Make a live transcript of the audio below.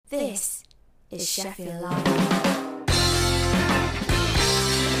is Sheffield Live.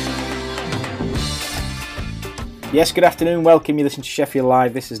 Yes, good afternoon. Welcome. You listen to Sheffield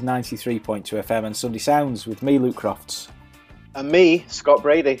Live. This is 93.2 FM and Sunday Sounds with me, Luke Crofts. And me, Scott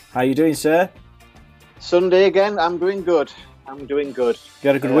Brady. How are you doing, sir? Sunday again. I'm doing good. You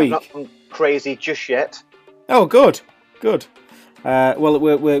had a good week? I've not gone crazy just yet. Oh, good. Good. Well,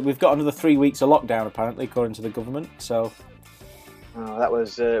 we've got another 3 weeks of lockdown, apparently, according to the government. So, that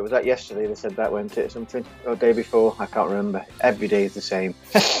was that yesterday? They said that, went it, something? Or day before? I can't remember. Every day is the same.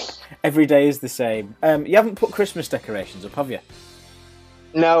 Every day is the same. You haven't put Christmas decorations up, have you?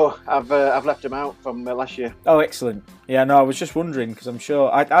 No, I've left them out from last year. Oh, excellent. Yeah, no, I was just wondering, because I'm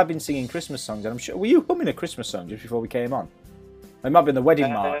sure... I've been singing Christmas songs, and I'm sure... Were you humming a Christmas song just before we came on? It might have been the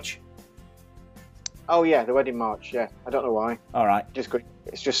Wedding March. Oh, yeah, the Wedding March, yeah. I don't know why. All right.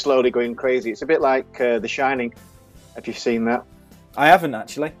 It's just slowly going crazy. It's a bit like The Shining, if you've seen that. I haven't,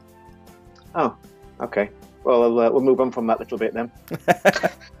 actually. Oh, okay. Well, we'll move on from that little bit then.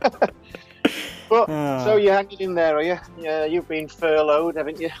 So you're hanging in there, are you? Yeah, you've been furloughed,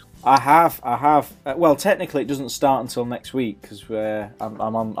 haven't you? I have. Well, technically, it doesn't start until next week because I'm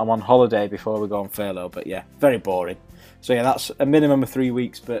on holiday before we go on furlough. But yeah, very boring. So yeah, that's a minimum of 3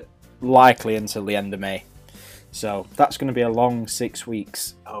 weeks, but likely until the end of May. So that's going to be a long 6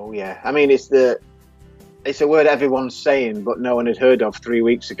 weeks. Oh yeah, I mean it's a word everyone's saying, but no one had heard of 3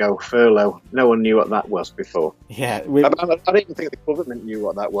 weeks ago. Furlough. No one knew what that was before. Yeah, I don't even think the government knew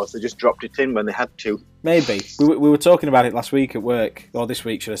what that was. They just dropped it in when they had to. Maybe we were talking about it last week at work, or this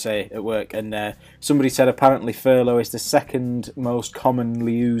week, should I say, at work, and somebody said apparently furlough is the second most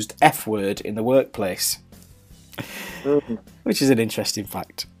commonly used F word in the workplace, which is an interesting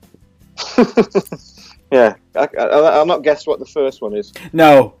fact. Yeah, I'll not guess what the first one is.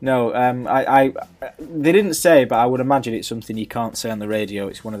 No. I they didn't say, but I would imagine it's something you can't say on the radio.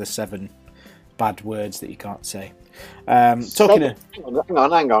 It's one of the 7 bad words that you can't say. Hang on.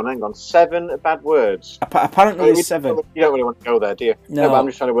 7 bad words. Apparently, it's 7. You don't really want to go there, do you? No, but I'm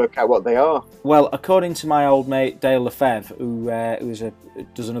just trying to work out what they are. Well, according to my old mate Dale Lefebvre, who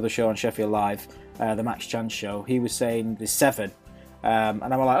does another show on Sheffield Live, the Max Chance show, he was saying there's 7. And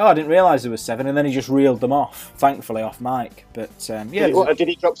I'm like, I didn't realise there was 7, and then he just reeled them off, thankfully off mic. But yeah, did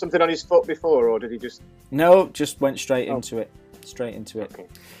he drop something on his foot before, or did he just? No, just went straight into it. Okay.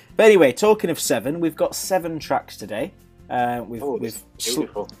 But anyway, talking of 7, we've got 7 tracks today. We've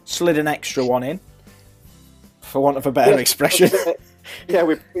slid an extra one in, for want of a better expression.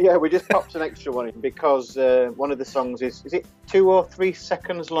 we just popped an extra one in because one of the songs is it 2 or 3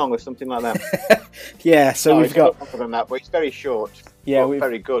 seconds long or something like that? Yeah, so we've got longer than that, but it's very short. Yeah,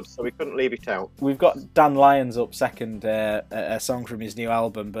 very good, so we couldn't leave it out. We've got Dan Lyons up second, a song from his new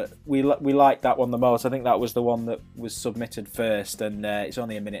album, but we like that one the most. I think that was the one that was submitted first, and it's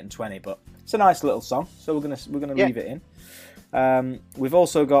only 1 minute and 20, but it's a nice little song, so we're gonna leave it in. We've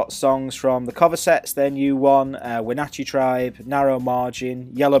also got songs from the Cover Sets, their new one, Wenatchee Tribe, Narrow Margin,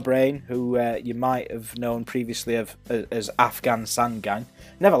 Yellow Brain, who you might have known previously as Afghan Sand Gang.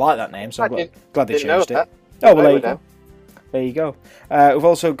 Never liked that name, so I'm glad they changed it. Oh, well, there you go. We've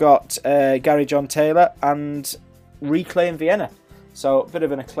also got Gary John Taylor and Reclaim Vienna. So a bit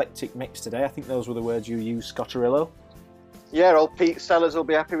of an eclectic mix today. I think those were the words you used, Scotterillo. Yeah, old Pete Sellers will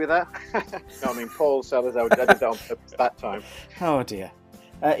be happy with that. No, I mean Paul Sellers. I did that on purpose that time. Oh dear.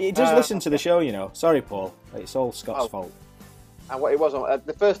 He does listen to the show, you know. Sorry, Paul. It's all Scott's fault. And what it was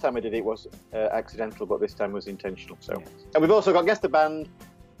the first time I did it was accidental, but this time was intentional. So, yeah. And we've also got Guess the Band,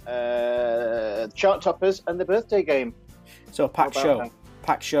 Chart Toppers, and the Birthday Game. So packed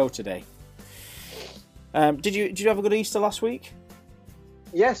show today. Did you have a good Easter last week?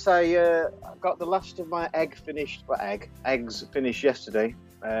 Yes, I got the last of my eggs finished yesterday.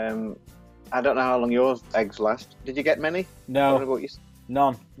 I don't know how long your eggs last. Did you get many? No,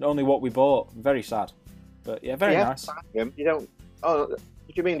 none. Only what we bought. Very sad, but yeah, very nice. You don't. Oh, what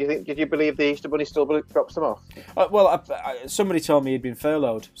do you mean? Did you believe the Easter Bunny still drops them off? Well, somebody told me he'd been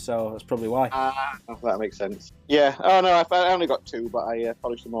furloughed, so that's probably why. That makes sense. Yeah. Oh no, I only got 2, but I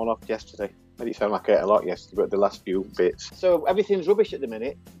polished them all off yesterday. Made it sound like I ate a lot yesterday, but the last few bits. So everything's rubbish at the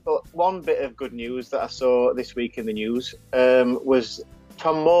minute. But one bit of good news that I saw this week in the news was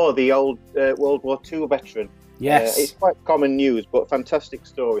Tom Moore, the old World War II veteran. Yes. It's quite common news, but fantastic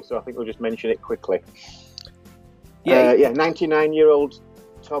story. So I think we'll just mention it quickly. 99-year-old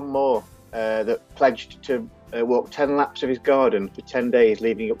Tom Moore that pledged to walk 10 laps of his garden for 10 days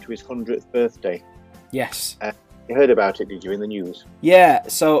leading up to his 100th birthday. Yes. You heard about it, did you, in the news? Yeah,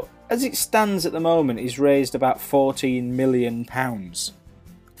 so as it stands at the moment, he's raised about £14 million.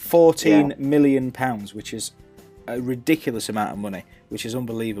 £14 million, which is a ridiculous amount of money, which is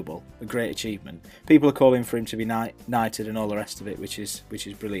unbelievable, a great achievement. People are calling for him to be knighted and all the rest of it, which is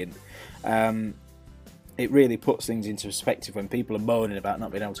brilliant. It really puts things into perspective when people are moaning about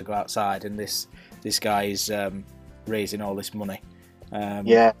not being able to go outside, and this guy is raising all this money.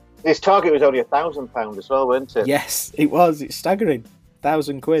 Yeah, his target was only £1,000 as well, wasn't it? Yes, it was. It's staggering.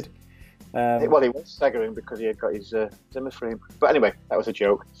 £1,000. Well, it was staggering because he had got his Zimmer frame. But anyway, that was a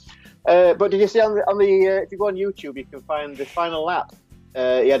joke. But did you see on the if you go on YouTube, you can find the final lap.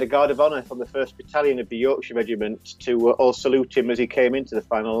 He had a guard of honour from the 1st Battalion of the Yorkshire Regiment to all salute him as he came into the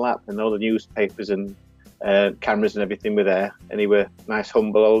final lap, and all the newspapers and cameras and everything were there, and he were nice,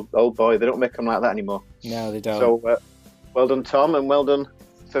 humble old boy. They don't make them like that anymore. No, they don't. So well done, Tom, and well done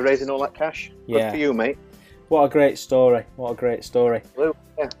for raising all that cash. Good for you, mate. What a great story. What a great story.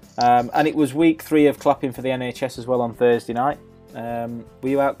 Yeah. And it was week 3 of clapping for the NHS as well on Thursday night. Were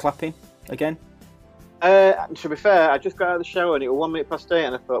you out clapping again? To be fair, I just got out of the shower and it was 1 minute past 8,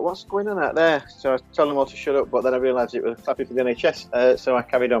 and I thought, what's going on out there? So I was telling them all to shut up, but then I realised it was clapping for the NHS, so I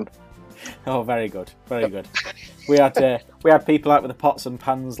carried on. Oh, very good, very good. We had people out with the pots and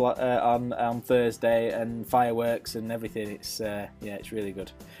pans on Thursday, and fireworks and everything. It's it's really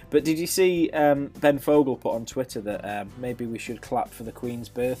good. But did you see Ben Fogle put on Twitter that maybe we should clap for the Queen's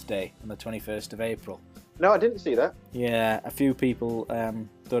birthday on the 21st of April? No, I didn't see that. Yeah, a few people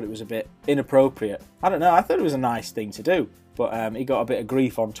thought it was a bit inappropriate. I don't know. I thought it was a nice thing to do, but he got a bit of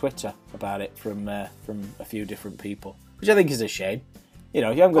grief on Twitter about it from a few different people, which I think is a shame. You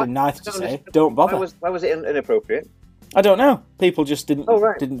know, if you haven't got nice to say, don't bother. Why was it inappropriate? I don't know. People just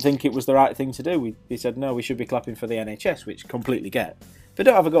didn't think it was the right thing to do. He said, no, we should be clapping for the NHS, which completely get. But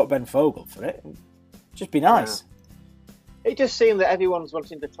don't have a go at Ben Fogle for it. Just be nice. Yeah. It just seemed that everyone's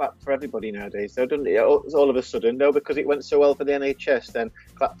wanting to clap for everybody nowadays, though, doesn't it? All of a sudden, no, because it went so well for the NHS, then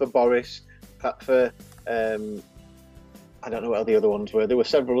clap for Boris, clap for... I don't know what the other ones were. There were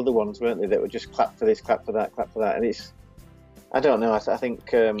several other ones, weren't there, that were just clap for this, clap for that, clap for that. And it's... I don't know. I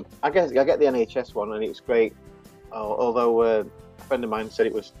think I get the NHS one, and it's great. Although a friend of mine said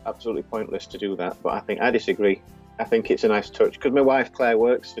it was absolutely pointless to do that, but I disagree. I think it's a nice touch because my wife Claire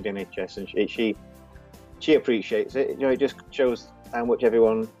works for the NHS, and she appreciates it. You know, it just shows how much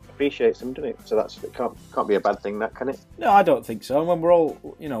everyone appreciates them, doesn't it? So it can't be a bad thing, that, can it? No, I don't think so. And when we're all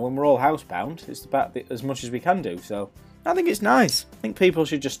housebound, it's about as much as we can do. So I think it's nice. I think people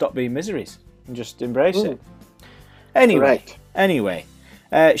should just stop being miseries and just embrace it. Anyway,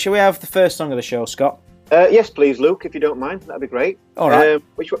 shall we have the first song of the show, Scott? Yes, please, Luke, if you don't mind. That'd be great. All right.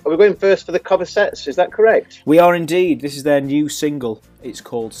 Which are we going first for the cover sets? Is that correct? We are indeed. This is their new single. It's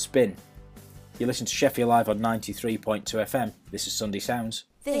called Spin. You listen to Sheffield Live on 93.2 FM. This is Sunday Sounds.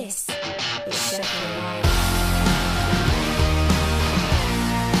 This is Sheffield Live.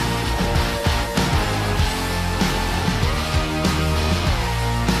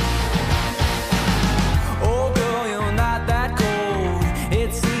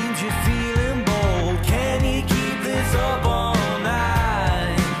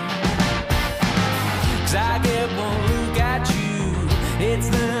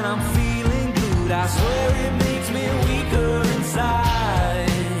 I swear it makes me weaker inside.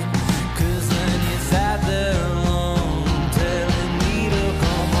 'Cause then you sat there alone, telling me to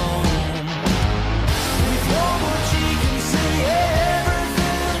come home. With one word she can say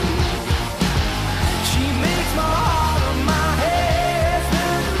everything. She makes my heart and my head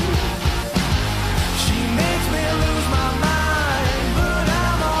spin. She makes me lose my mind, but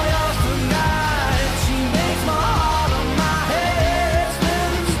I'm all yours tonight. She makes my heart and my head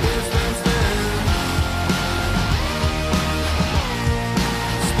spin, spin, spin, spin.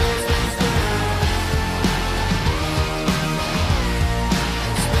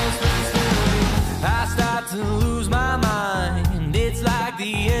 I start to lose my mind. It's like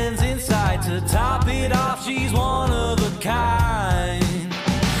the end's in sight. To top it off, she's one of a kind.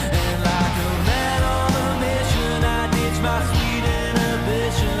 And like a man on a mission, I ditch my sweet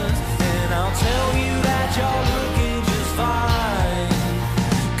inhibitions. And I'll tell you that you're looking just fine.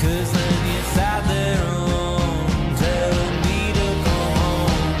 'Cause then you sat there alone, telling me to come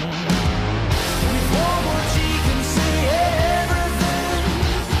home. With one word she can say everything.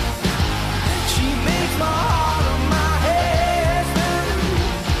 She makes my heart and my head spin.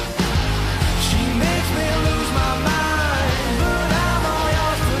 She makes me lose my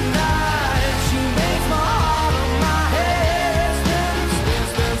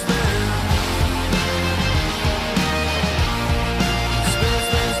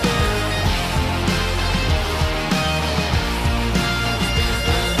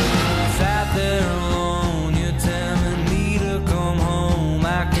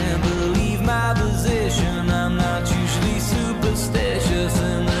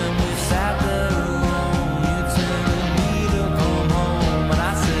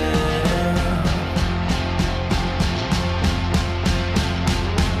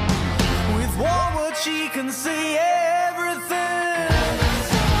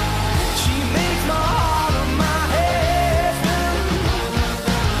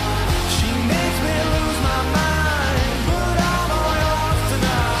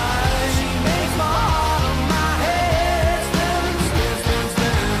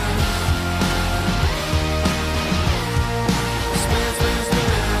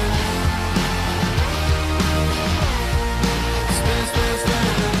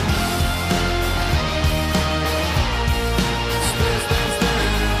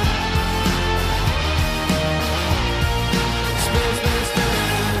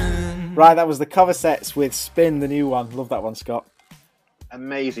Right, that was the cover sets with Spin, the new one. Love that one, Scott.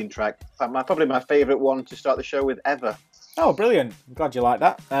 Amazing track. Probably my favourite one to start the show with ever. Oh, brilliant. I'm glad you like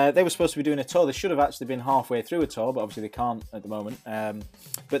that. They were supposed to be doing a tour. They should have actually been halfway through a tour, but obviously they can't at the moment.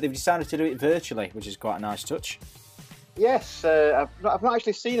 But they've decided to do it virtually, which is quite a nice touch. Yes, I've not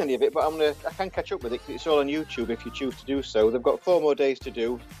actually seen any of it, but I can catch up with it 'cause it's all on YouTube if you choose to do so. They've got 4 more days to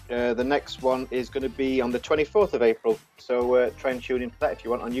do. The next one is going to be on the 24th of April, so try and tune in for that if you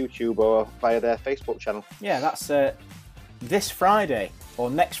want on YouTube or via their Facebook channel. Yeah, that's this Friday, or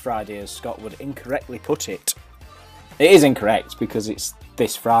next Friday, as Scott would incorrectly put it. It is incorrect because it's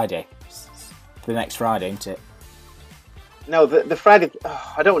this Friday. It's the next Friday, isn't it? No, the Friday...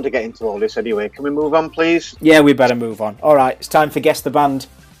 Oh, I don't want to get into all this anyway. Can we move on, please? Yeah, we better move on. All right, it's time for Guess the Band.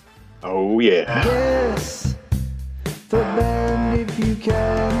 Oh, yeah. Yes, the band if you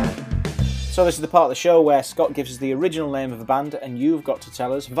can. So this is the part of the show where Scott gives us the original name of a band and you've got to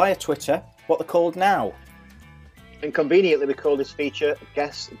tell us via Twitter what they're called now. And conveniently, we call this feature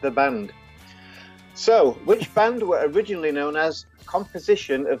Guess the Band. So, which band were originally known as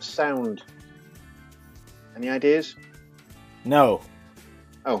Composition of Sound? Any ideas? No.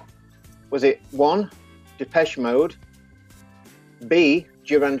 Oh, was it 1, Depeche Mode, B,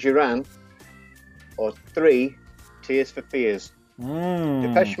 Duran Duran, or 3, Tears for Fears?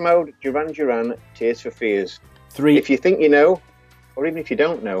 Depeche Mode, Duran Duran, Tears for Fears. 3. If you think you know, or even if you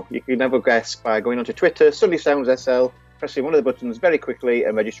don't know, you can have a guess by going onto Twitter, Sunday Sounds SL, pressing one of the buttons very quickly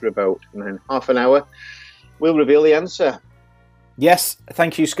and register a vote. And then half an hour, we'll reveal the answer. Yes,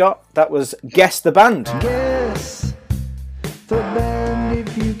 thank you, Scott. That was Guess the Band. Yes, the band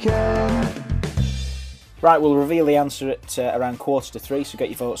if you can. Right, we'll reveal the answer at around 2:45, so get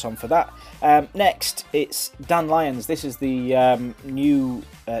your votes on for that. Next, it's Dan Lyons. This is the new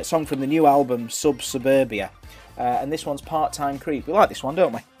song from the new album, Suburbia. And this one's Part-Time Creep. We like this one,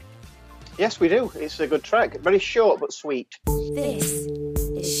 don't we? Yes, we do. It's a good track. Very short but sweet. This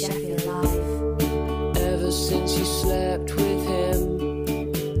is Sheffield Live. Ever since you slept with him,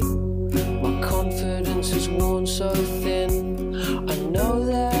 my confidence has worn so thin. I know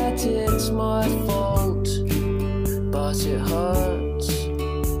that it's my fault, but it hurts.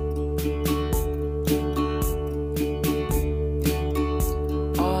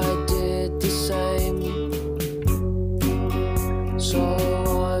 I did the same, so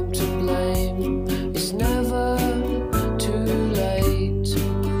I'm to blame. It's never too late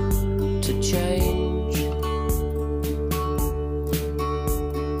to change.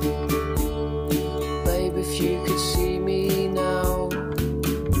 Babe, if you could see me now,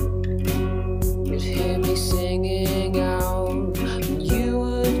 you'd hear me singing out, and you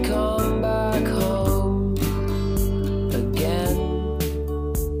would come back home again.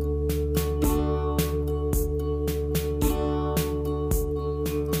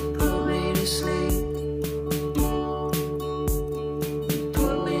 Put me to sleep.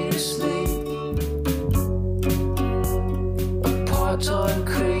 Put me to sleep. A part-time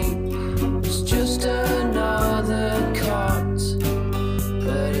creep. It's just another cut,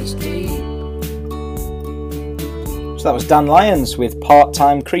 but it's deep. So that was Dan Lyons with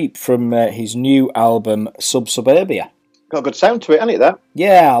Part-Time Creep from his new album, Suburbia. Got a good sound to it, hasn't it, that?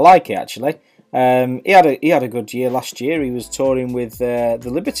 Yeah, I like it, actually. He had a good year last year. He was touring with the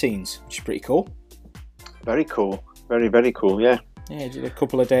Libertines, which is pretty cool. Very cool. Very, very cool, yeah. Yeah, he did a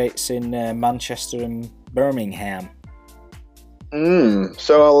couple of dates in Manchester and Birmingham.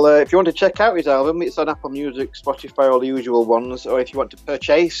 So if you want to check out his album, it's on Apple Music, Spotify, all the usual ones. Or if you want to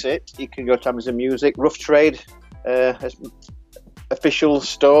purchase it, you can go to Amazon Music, Rough Trade, official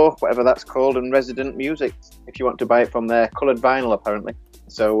store, whatever that's called, and Resident Music, if you want to buy it from there. Coloured vinyl, apparently.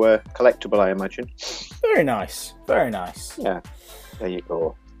 So collectible, I imagine. Very nice. Very nice. Yeah, there you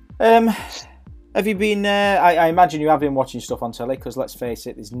go. Have you been... I imagine you have been watching stuff on telly, because let's face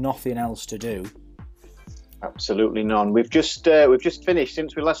it, there's nothing else to do. Absolutely none. We've just finished,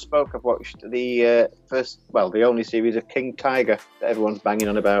 since we last spoke. I've watched the the only series of King Tiger that everyone's banging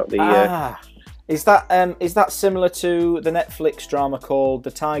on about. Is that similar to the Netflix drama called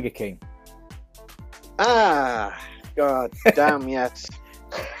The Tiger King? God damn, yes.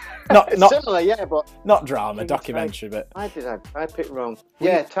 Not Similar, yeah, but not drama, King documentary, but I picked wrong.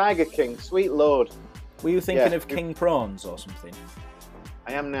 Yeah, Tiger King, sweet lord. were you thinking Yeah. of King Prawns or something?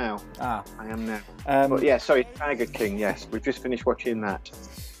 I am now. Ah, I am now. But yeah, sorry, Tiger King. Yes, we've just finished watching that.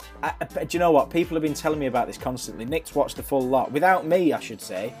 do you know what? People have been telling me about this constantly. Nick's watched the full lot without me, I should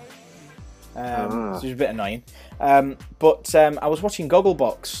say. So it's a bit annoying. But I was watching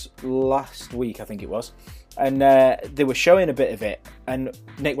Gogglebox last week, I think it was, and they were showing a bit of it. And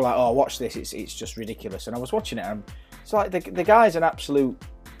Nick was like, "Oh, watch this! It's just ridiculous." And I was watching it, and it's like the guy's an absolute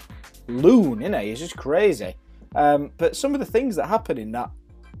loon, isn't he? He's just crazy. But some of the things that happen in that,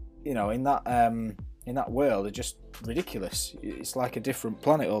 in that world are just ridiculous. It's like a different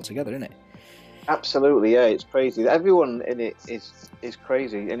planet altogether, isn't it? Absolutely, yeah, it's crazy. Everyone in it is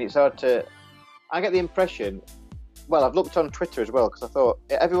crazy, and it's hard to. I get the impression. Well, I've looked on Twitter as well because I thought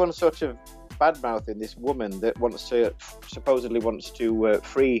everyone's sort of bad-mouthing this woman that supposedly wants to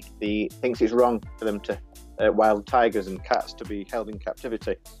free thinks it's wrong for them to wild tigers and cats to be held in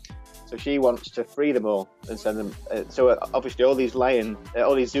captivity. So she wants to free them all and send them. So obviously, all these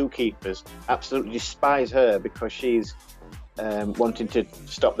zookeepers absolutely despise her because she's wanting to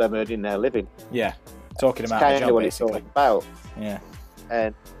stop them earning their living. Yeah, talking about kind her job, of what it's all basically. about. Yeah,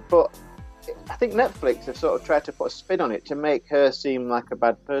 but I think Netflix have sort of tried to put a spin on it to make her seem like a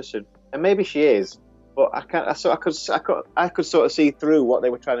bad person, and maybe she is. But I could sort of see through what they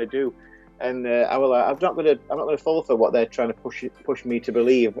were trying to do. And I'm not going to fall for what they're trying to push me to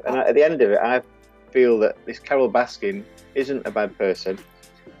believe. And at the end of it, I feel that this Carol Baskin isn't a bad person,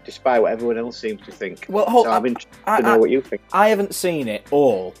 despite what everyone else seems to think. Well, so I'm interested to know what you think. I haven't seen it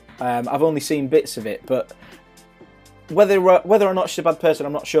all. I've only seen bits of it, but whether or not she's a bad person,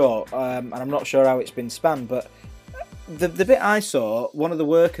 I'm not sure. And I'm not sure how it's been spanned. But the bit I saw, one of the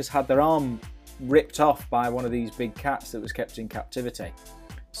workers had their arm ripped off by one of these big cats that was kept in captivity.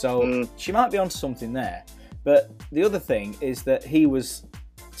 So she might be onto something there. But the other thing is that he was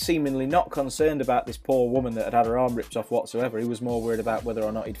seemingly not concerned about this poor woman that had her arm ripped off whatsoever. He was more worried about whether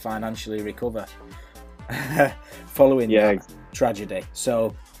or not he'd financially recover following that tragedy.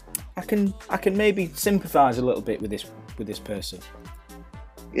 So I can maybe sympathise a little bit with this person.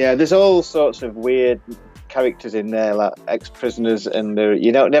 Yeah, there's all sorts of weird characters in there, like ex-prisoners, and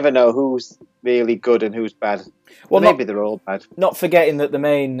you never know who's really good and who's bad. Well, maybe they're all bad. Not forgetting that the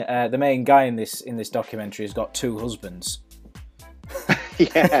main guy in this documentary has got 2 husbands.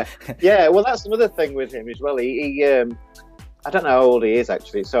 yeah. Well, that's another thing with him as well. He I don't know how old he is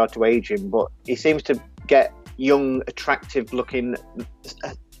actually. It's hard to age him, but he seems to get young, attractive-looking,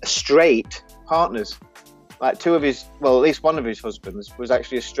 straight partners. Like at least one of his husbands was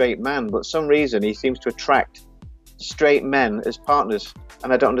actually a straight man, but for some reason he seems to attract straight men as partners,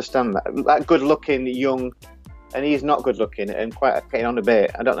 and I don't understand that. Like good-looking, young, and he's not good-looking and quite getting on a bit.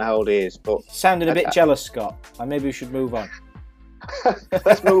 I don't know how old he is, but sounding a bit jealous, Scott. And maybe we should move on.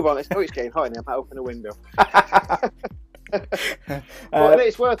 Let's move on. It's getting hot in here. I might open a window. But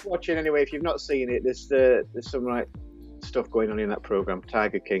it's worth watching anyway. If you've not seen it, there's some stuff going on in that program.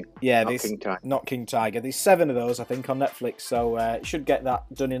 Tiger King. Yeah, not King Tiger. There's 7 of those, I think, on Netflix. So should get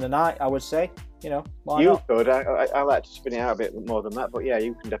that done in a night, I would say. Why not? Could. I like to spin it out a bit more than that, but yeah,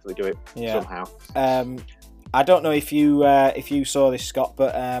 you can definitely do it somehow. I don't know if you saw this, Scott,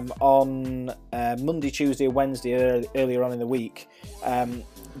 but on Monday, Tuesday, Wednesday, earlier on in the week,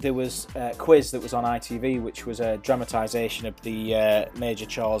 there was a quiz that was on ITV, which was a dramatisation of the Major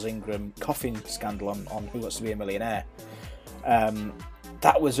Charles Ingram coffin scandal on Who Wants to Be a Millionaire.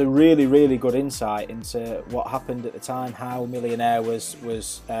 That was a really, really good insight into what happened at the time, how Millionaire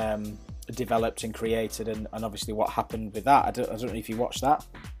was developed and created, and obviously what happened with that. I don't know if you watched that.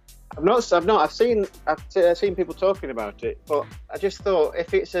 I've not. I've seen people talking about it, but I just thought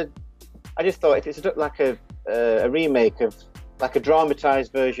if it's like a remake of like a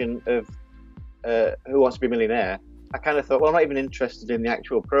dramatised version of Who Wants to Be a Millionaire, I kind of thought, well, I'm not even interested in the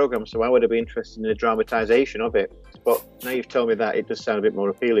actual programme, so why would I be interested in a dramatisation of it? But now you've told me that, it does sound a bit more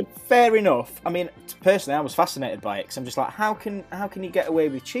appealing. Fair enough. I mean, personally, I was fascinated by it because I'm just like, how can you get away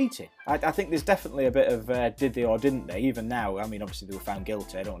with cheating? I think there's definitely a bit of did they or didn't they? Even now, I mean, obviously they were found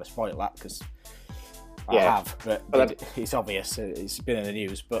guilty. I don't want to spoil that because I have, but it's obvious. It's been in the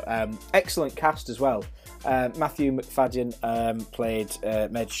news. But excellent cast as well. Matthew McFadden played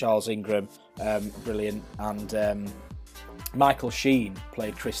Major Charles Ingram, brilliant, and Michael Sheen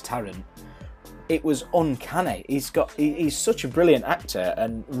played Chris Tarrant. It was uncanny. He's such a brilliant actor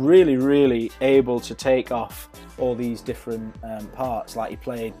and really, really able to take off all these different parts. Like he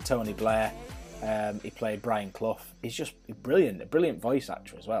played Tony Blair, he played Brian Clough. He's just brilliant, a brilliant voice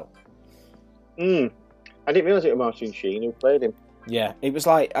actor as well. I didn't realise it was Martin Sheen who played him. Yeah, it was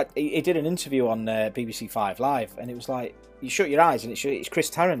like he did an interview on BBC 5 Live, and it was like you shut your eyes and it's Chris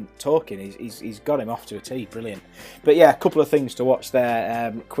Tarrant talking. He's got him off to a T, brilliant. But yeah, a couple of things to watch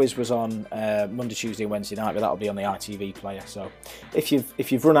there. Quiz was on Monday, Tuesday, and Wednesday night, but that'll be on the ITV player. So if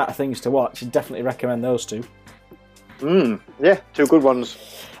you've run out of things to watch, I'd definitely recommend those 2. Yeah, 2 good ones.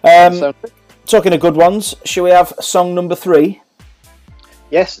 Talking of good ones, shall we have song number 3?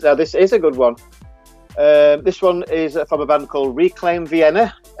 Yes, now this is a good one. This one is from a band called Reclaim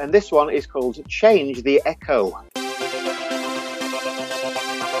Vienna, and this one is called Change the Echo.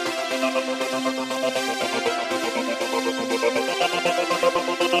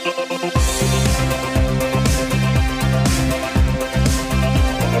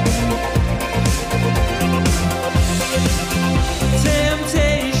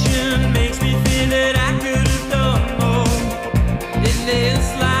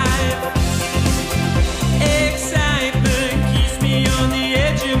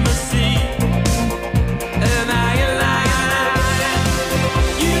 intimacy. Am I alive?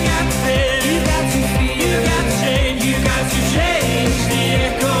 You got to feel, you got to feel, you got to change, you got to change the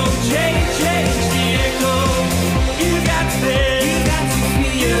echo, change the echo. You got to feel, you got to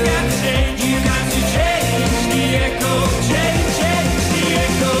feel, you got to change, you got to change the echo, change the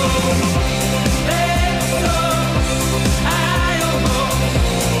echo. Let's go. I almost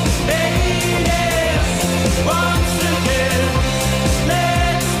made it once again.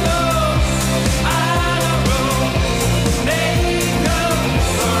 Let's go. I almost made up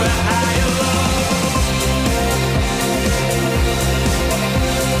for a higher love.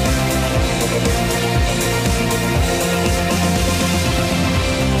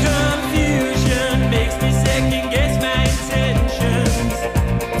 Confusion makes me second guess my intentions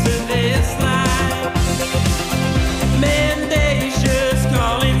to this life. Mendacious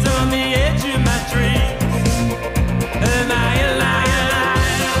callings on the edge of my dreams. Am I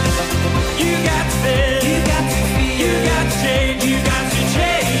alive? You got to feel, you got to feel, you got to change, you got to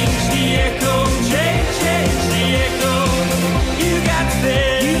change the echo, change the echo. You got to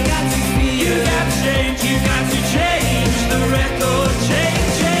feel, you got to feel, you got to change, you got to change the record, change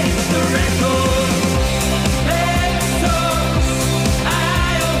the record. Let's go. I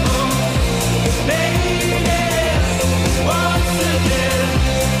almost made it once again.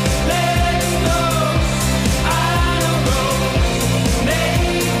 Let's go. I almost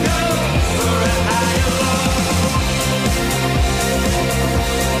made up for a higher love.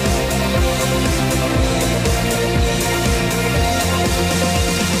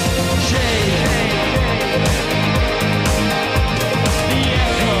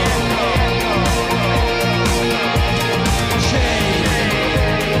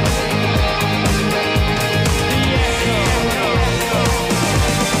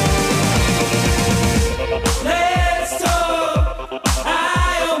 Let's go. I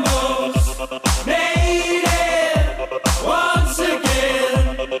almost made it once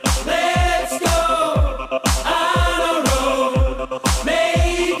again. Let's go. On a road,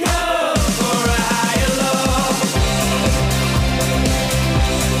 make up for a higher love.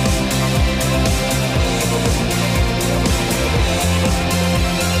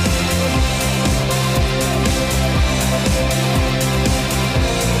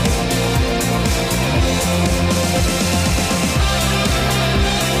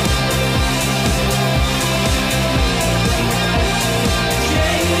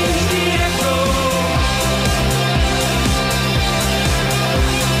 Change the echo.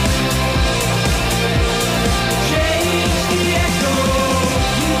 Change the echo.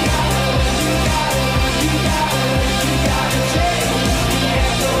 You gotta change the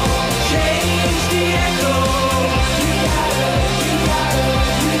echo. Change the echo.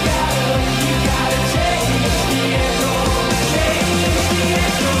 You gotta change the echo. Change the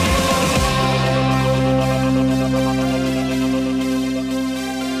echo.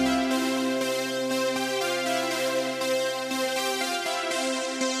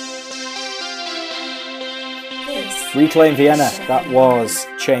 This Reclaim Vienna. That was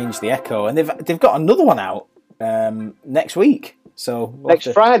Change the Echo, and they've got another one out next week. So we'll have Next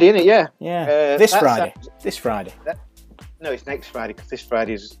to- Friday, isn't it? Yeah. yeah, this that's Friday. This Friday. No, it's next Friday because this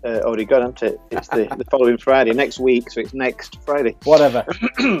Friday's already gone, hasn't it? It's the following Friday, next week, so it's next Friday. Whatever.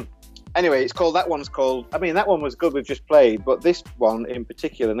 Anyway, that one's called, I mean, that one was good, we've just played, but this one in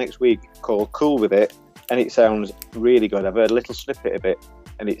particular next week called Cool With It, and it sounds really good. I've heard a little snippet of it,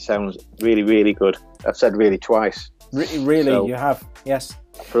 and it sounds really, really good. I've said really twice. Really, So- you have. Yes.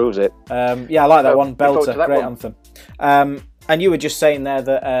 Proves it. Yeah, I like that So, one. look forward to Belter. that Great one. anthem. And you were just saying there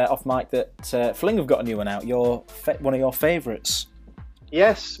that off mic that Fling have got a new one out. One of your favourites.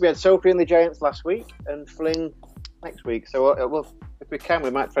 Yes, we had Sophie and the Giants last week, and Fling next week. So if we can, we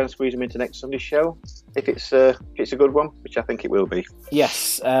might try and squeeze them into next Sunday's show. If it's a good one, which I think it will be.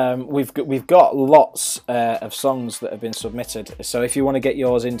 Yes, we've got lots of songs that have been submitted. So if you want to get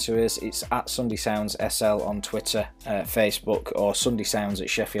yours into us, it's at Sunday Sounds SL on Twitter, Facebook, or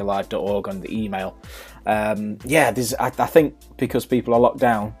sundaysounds@sheffieldlive.org on the email. I think because people are locked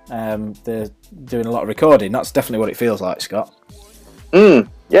down, they're doing a lot of recording. That's definitely what it feels like, Scott.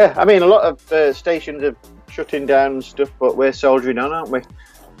 Yeah, I mean, a lot of stations are shutting down stuff, but we're soldiering on, aren't we?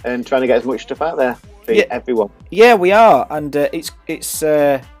 And trying to get as much stuff out there for everyone. Yeah, we are, and it's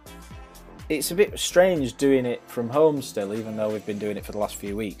a bit strange doing it from home still, even though we've been doing it for the last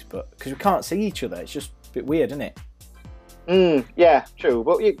few weeks. But because we can't see each other, it's just a bit weird, isn't it? Yeah, true.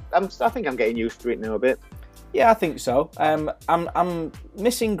 But I think I'm getting used to it now a bit. Yeah, I think so. I'm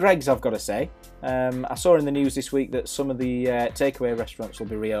missing Greg's, I've got to say. I saw in the news this week that some of the takeaway restaurants will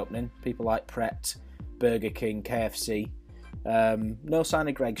be reopening. People like Pret, Burger King, KFC. No sign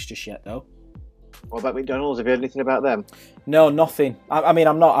of Greggs just yet, though. What about McDonald's? Have you heard anything about them? No, nothing. I mean,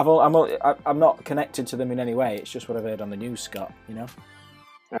 I'm not connected to them in any way. It's just what I've heard on the news, Scott. You know.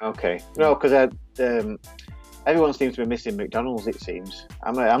 Okay. No, because everyone seems to be missing McDonald's. It seems.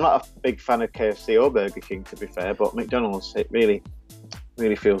 I'm not a big fan of KFC or Burger King, to be fair, but McDonald's, it really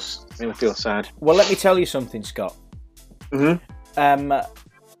feels sad. Well, let me tell you something, Scott.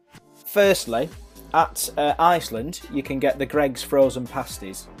 Firstly, at Iceland, you can get the Greggs frozen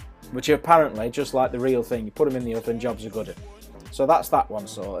pasties, which are apparently just like the real thing. You put them in the oven, jobs are good. So that's that one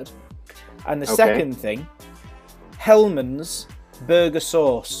sorted. And the second thing, Hellman's burger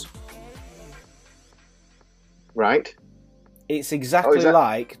sauce. Right. It's exactly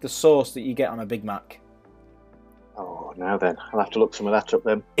like the sauce that you get on a Big Mac. Oh, now then. I'll have to look some of that up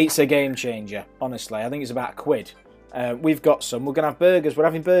then. It's a game changer, honestly. I think it's about £1. We've got some. We're going to have burgers. We're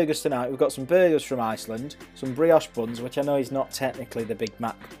having burgers tonight. We've got some burgers from Iceland, some brioche buns, which I know is not technically the Big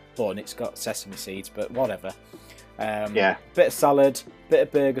Mac bun. It's got sesame seeds, but whatever. Bit of salad, bit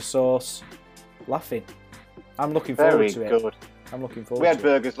of burger sauce. Laughing. I'm looking forward to it. Very good. I'm looking forward to it. We had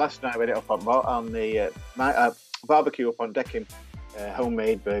burgers last night. We had it up on the barbecue up on Deckham.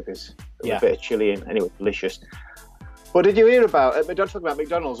 Homemade burgers. With a bit of chilli in. Anyway, delicious. But did you hear about, talking about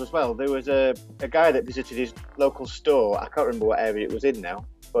McDonald's as well, there was a guy that visited his local store. I can't remember what area it was in now,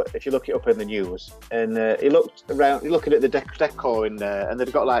 but if you look it up in the news, and he looked around, looking at the decor in there, and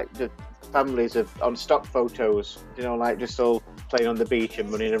they've got like the families on stock photos, like just all playing on the beach and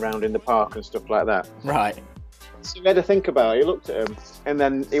running around in the park and stuff like that. Right. So he had to think about it. He looked at them, and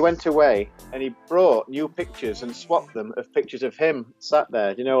then he went away, and he brought new pictures and swapped them of pictures of him sat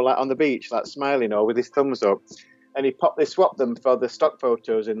there, like on the beach, like smiling or with his thumbs up. And they swapped them for the stock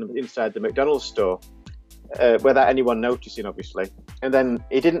photos inside the McDonald's store, without anyone noticing, obviously. And then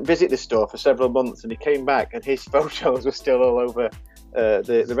he didn't visit the store for several months, and he came back, and his photos were still all over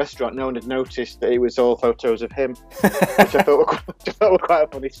the restaurant. No one had noticed that it was all photos of him, which I thought were quite a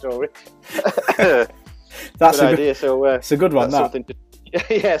funny story. That's good idea. So it's a good one. That.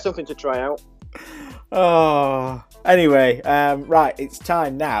 Something to try out. Oh, anyway, right. It's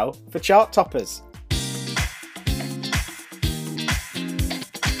time now for chart toppers.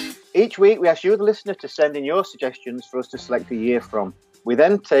 Each week, we ask you, the listener, to send in your suggestions for us to select a year from. We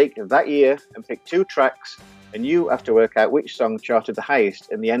then take that year and pick 2 tracks, and you have to work out which song charted the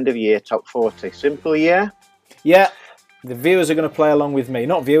highest in the end-of-year top 40. Simple, yeah? Yeah. The viewers are going to play along with me.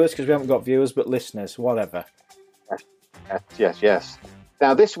 Not viewers, because we haven't got viewers, but listeners, whatever. Yes.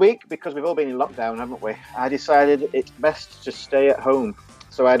 Now, this week, because we've all been in lockdown, haven't we, I decided it's best to stay at home.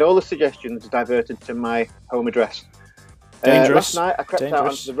 So I had all the suggestions diverted to my home address. Dangerous. Last night, I crept out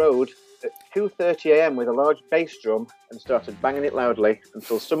onto the road at 2:30 a.m. with a large bass drum and started banging it loudly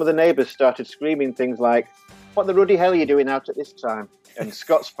until some of the neighbours started screaming things like, "What the ruddy hell are you doing out at this time?" And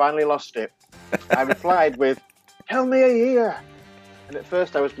Scott's finally lost it. I replied with, "Tell me a year." And at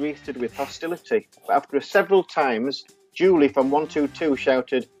first I was greeted with hostility. But after several times, Julie from 122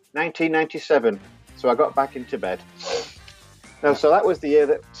 shouted, 1997. So I got back into bed. Now, so that was the year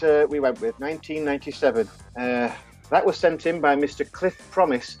that we went with, 1997. That was sent in by Mr. Cliff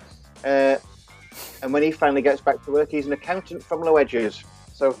Promise. And when he finally gets back to work, he's an accountant from Low Edges.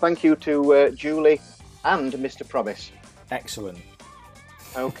 So thank you to Julie and Mr. Promise. Excellent.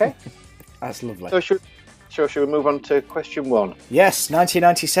 Okay. That's lovely. So should we move on to question 1? Yes,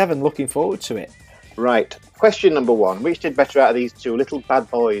 1997. Looking forward to it. Right. Question number 1. Which did better out of these 2 little bad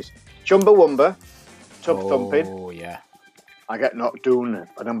boys? Chumbawamba, Tub Thumping. Oh, yeah. I get knocked down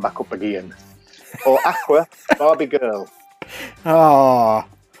and I'm back up again. Or Aqua, Barbie Girl. Oh,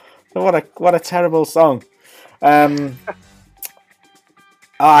 what a terrible song. I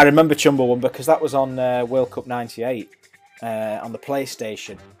remember Chumbawamba because that was on World Cup '98 on the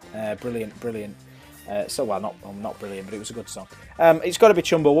PlayStation. Brilliant. Not brilliant, but it was a good song. It's got to be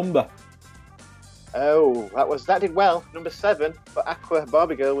Chumbawamba. Oh, that did well. Number 7, but Aqua,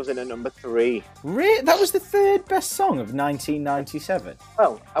 Barbie Girl was in at number 3. Really? That was the 3rd best song of 1997?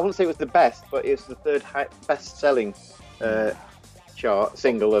 Well, I wouldn't say it was the best, but it's the 3rd best-selling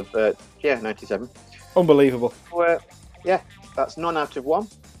single of 97. Unbelievable. So, that's none out of 1.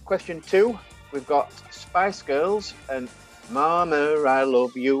 Question 2, we've got Spice Girls and Mama, I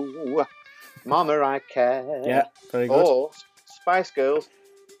Love You, Mama, I Care. Yeah, very good. Or Spice Girls,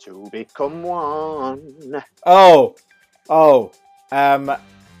 To Become One. I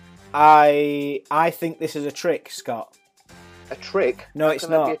think this is a trick, Scott. A trick? No, How it's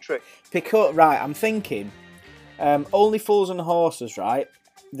can that not. be a trick? Because, right, I'm thinking, Only Fools and Horses, right?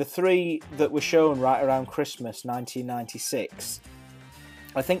 The 3 that were shown right around Christmas 1996.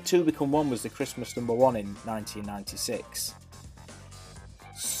 I think 2 Become One was the Christmas number 1 in 1996.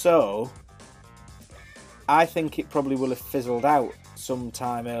 So, I think it probably will have fizzled out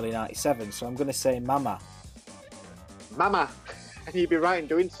sometime early 97, so I'm going to say Mama. Mama. And you'd be right in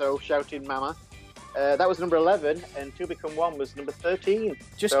doing so, shouting Mama. That was number 11, and Two Become One was number 13.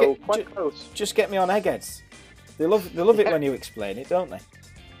 Quite close. Just get me on eggheads. They love it when you explain it, don't they?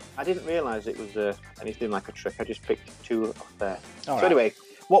 I didn't realise it was anything like a trick. I just picked 2 off there. All right. Anyway,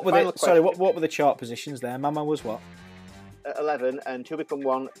 what were what were the chart positions there? Mama was what? 11, and Two Become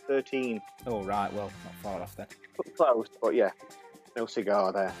One, 13. Oh, right. Well, not far off then. Close, but yeah, no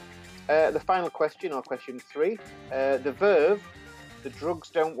cigar there. The final question, or question 3. The Verve, The Drugs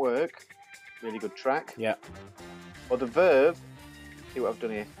Don't Work. Really good track. Yeah. Or The Verve, see what I've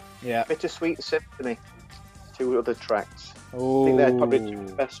done here. Yeah. Bittersweet Symphony. 2 other tracks. Oh. I think they're probably 2 of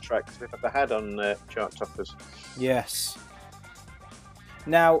the best tracks we've ever had on Chart Toppers. Yes.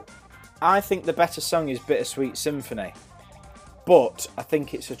 Now, I think the better song is Bittersweet Symphony. But I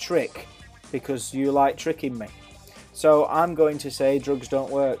think it's a trick because you like tricking me. So I'm going to say Drugs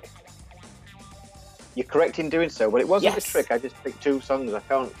Don't Work. You're correct in doing so, but it wasn't Yes. a trick. I just picked 2 songs. I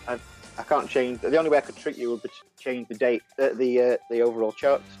can't change. The only way I could trick you would be to change the date, the overall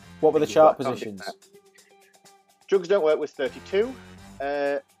charts. What were the chart But I can't do positions? that. Drugs Don't Work was 32.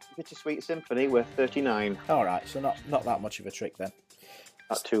 Bittersweet Symphony were 39. All right, so not that much of a trick then.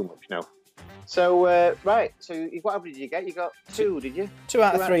 Not too much, no. So right. So what did you get? You got 2, did you? 2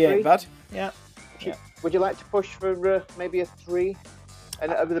 out of 3 ain't bad. Yeah. Would you like to push for maybe a 3,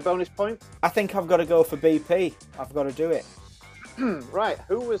 and with a bonus point? I think I've got to go for BP. I've got to do it. Right.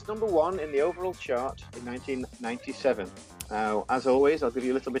 Who was number 1 in the overall chart in 1997? Now, as always, I'll give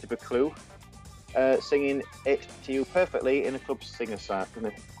you a little bit of a clue. Singing it to you perfectly in a club singer style. Put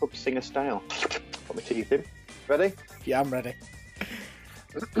my teeth in. Ready? Yeah, I'm ready.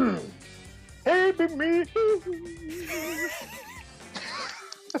 Hey, be me.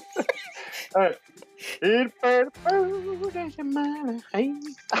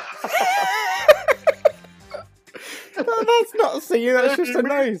 That's not singing, that's just a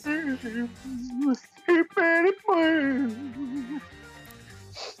noise.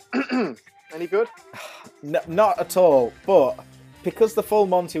 Any good? No, not at all, but because The Full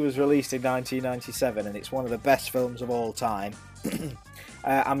Monty was released in 1997 and it's one of the best films of all time,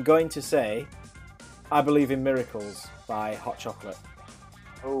 I'm going to say I Believe in Miracles by Hot Chocolate.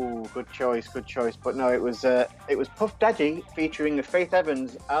 Oh, good choice. But no, it was Puff Daddy featuring Faith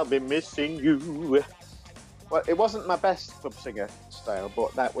Evans. I'll be missing you. Well, it wasn't my best club singer style,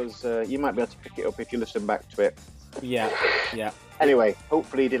 but that was. You might be able to pick it up if you listen back to it. Yeah. Anyway,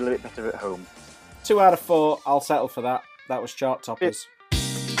 hopefully you did a little bit better at home. 2 out of 4, I'll settle for that. That was Chart Toppers.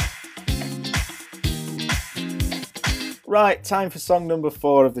 Right, time for song number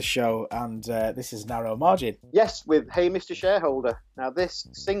 4 of the show, and this is Narrow Margin. Yes, with Hey Mr. Shareholder. Now, this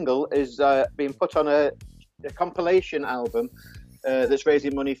single is being put on a compilation album that's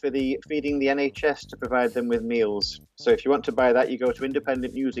raising money for feeding the NHS to provide them with meals. So if you want to buy that, you go to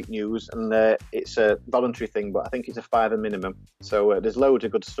Independent Music News, and it's a voluntary thing, but I think it's a £5 minimum. So there's loads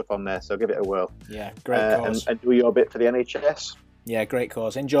of good stuff on there, so give it a whirl. Yeah, great cause. And do your bit for the NHS. Yeah, great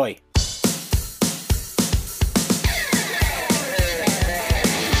cause. Enjoy.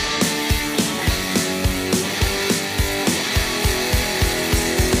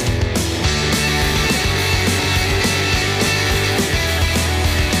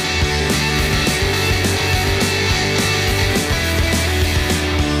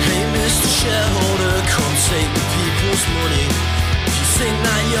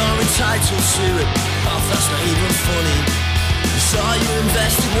 Entitled to it, that's not even funny. You saw you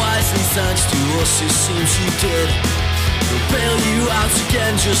invested wisely thanks to us, it seems you did. We'll bail you out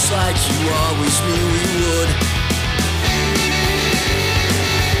again just like you always knew we would.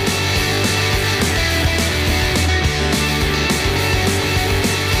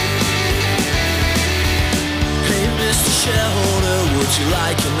 Hey Mr. Shareholder, would you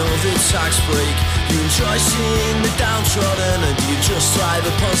like another tax break? You enjoy seeing the downtrodden, and you just thrive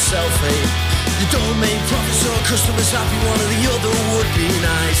upon self-hate. You don't make profits or customers happy, one or the other would be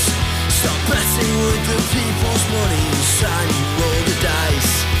nice. Stop betting with the people's money, it's time you roll the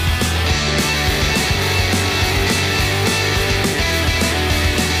dice.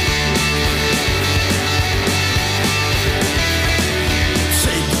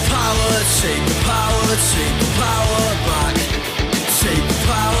 Take the power, take the power, take the power back. Take the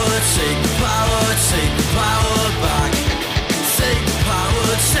power, take the power, take the power back. Take the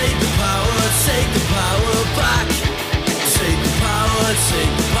power, take the power, take the power back. Take the power, take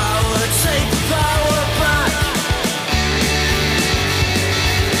the power, take the power back.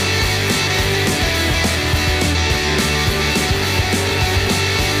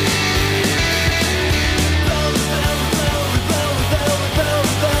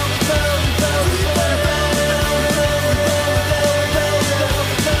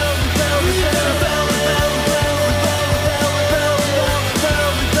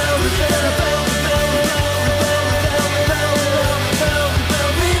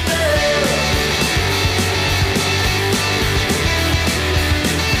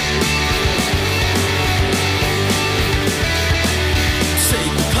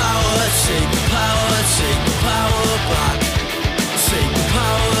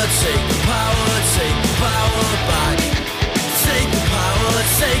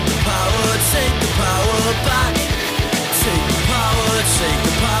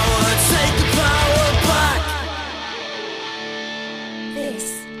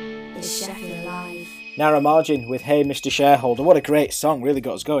 Narrow Margin with Hey Mr. Shareholder. What a great song. Really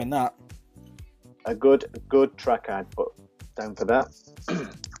got us going, that. A good track I'd put down for that.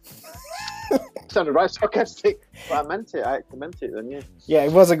 Sounded right sarcastic, but I meant it. I actually meant it then, yeah. Yeah,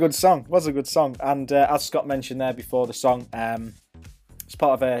 it was a good song. And as Scott mentioned there before the song, it's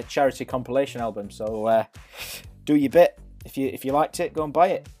part of a charity compilation album. So do your bit. If you liked it, go and buy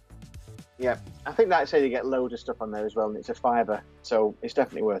it. Yeah, I think that's how you get loads of stuff on there as well, and it's a $5, so it's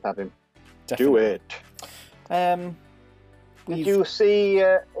definitely worth having. Definitely. Do it. Did you see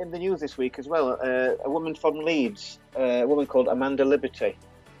in the news this week as well, a woman from Leeds, a woman called Amanda Liberty.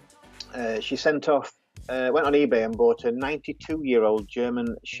 She went on eBay and bought a 92-year-old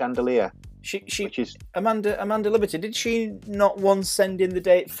German chandelier. Which is Amanda Liberty. Did she not once send in the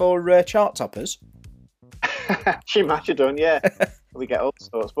date for chart toppers? She might have done, yeah. We get all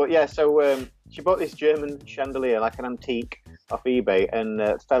sorts, but yeah. So she bought this German chandelier, like an antique, off eBay, and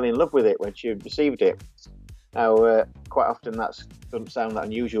fell in love with it when she received it. Now, quite often that doesn't sound that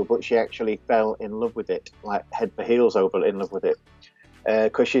unusual, but she actually fell in love with it, like head for heels over in love with it.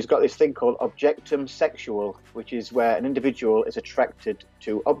 Because she's got this thing called objectum sexual, which is where an individual is attracted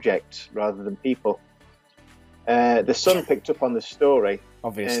to objects rather than people. The Sun picked up on the story,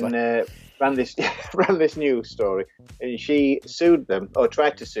 obviously, and ran this news story, and she sued them, or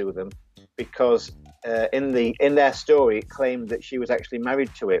tried to sue them, because in their story it claimed that she was actually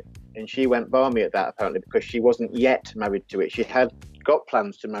married to it, and she went balmy at that apparently because she wasn't yet married to it. She had got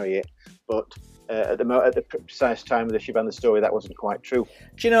plans to marry it, but at the precise time that she ran the story, that wasn't quite true.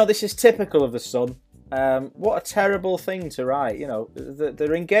 Do you know, this is typical of the Sun. What a terrible thing to write. You know,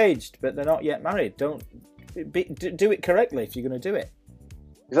 they're engaged, but they're not yet married. Do it correctly if you're going to do it.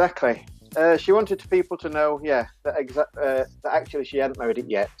 Exactly. She wanted people to know, that actually she hadn't married it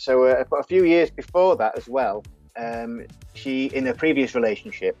yet. So a few years before that as well, she, in a previous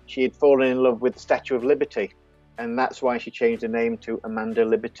relationship, she had fallen in love with the Statue of Liberty, and that's why she changed her name to Amanda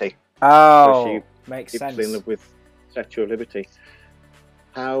Liberty. Oh, so makes she sense. fell in love with Statue of Liberty.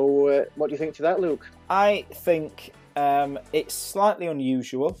 What do you think to that, Luke? I think it's slightly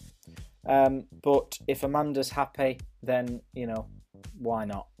unusual, but if Amanda's happy, then, you know, why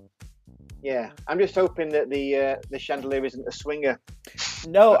not? Yeah, I'm just hoping that the chandelier isn't a swinger.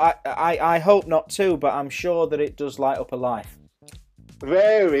 No, I hope not too, but I'm sure that it does light up a life.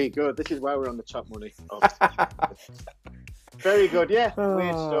 Very good. This is why we're on the top money. Oh. Very good, yeah.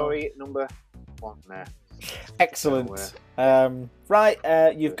 Weird story number 1 there. Excellent.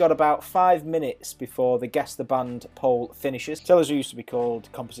 Right, you've got about 5 minutes before the Guess the Band poll finishes. Tell us who used to be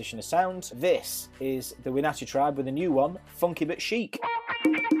called Composition of Sound. This is the Winati Tribe with a new one, Funky But Chic.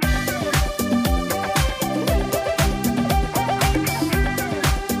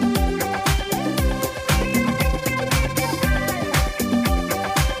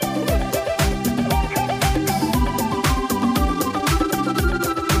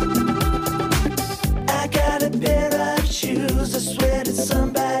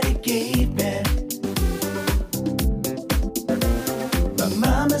 Somebody gave me. My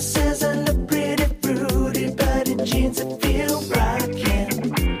mama says I look pretty fruity, but in jeans I feel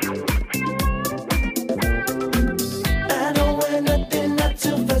rockin'. I don't wear nothing not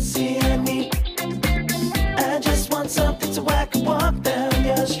too fussy, honey. I just want something so I can walk down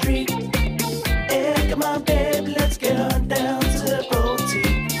your street. Hey, come on, baby, let's get on down to the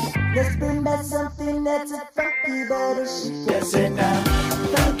boutique. Let's bring back something that's a funky but a chic. Yes, and now.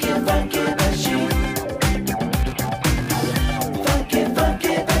 Funky but chic. Funky but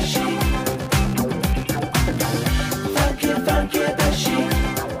chic. Funky but chic.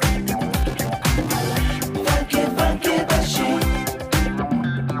 Funky but chic.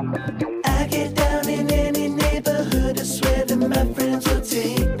 I get down in any neighborhood, I swear that my friends will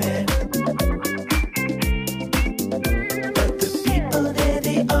take me. But the people there,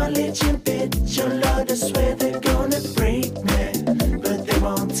 they all itch and bitch. Oh Lord, I swear they're gonna break me, but they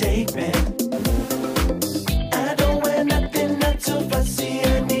won't take me. I don't wear nothing not too fussy,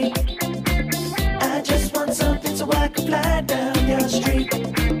 honey. I just want something so I can fly down your street.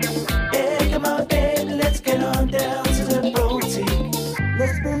 Yeah, come on, baby, let's get on down to the boutique.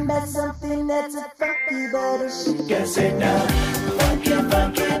 Let's bring back something that's a funky but a chic. Guess it now. Funky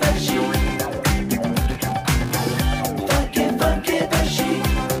but chic. Funky but chic.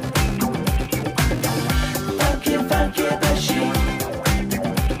 Funky but chic.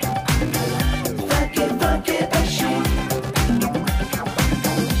 Funky but chic.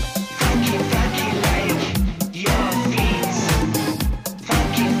 Funky like your beats.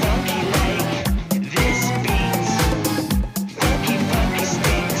 Funky like this beats. Funky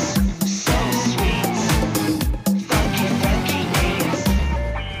sticks, so sweet. Funky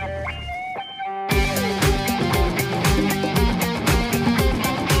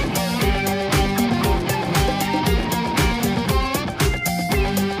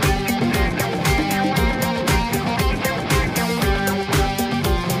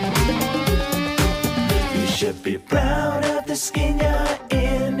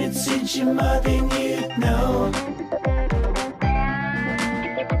more than you know.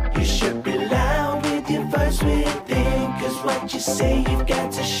 You should be loud with your voice within, 'cause what you say you've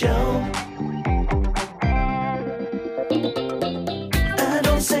got to show. I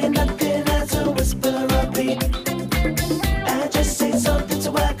don't say nothing as a whisper or beat. I just say something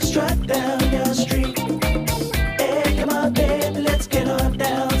so I can strut down your street. Hey, come on, baby, let's get on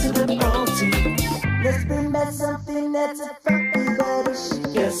down to the protein. Let's bring back something that's a funky body chic.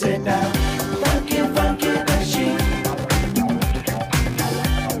 Yes, it now. Funky, funky body chic.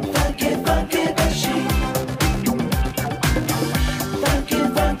 Funky, funky body chic. Funky,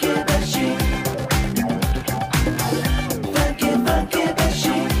 funky body chic. Funky, funky body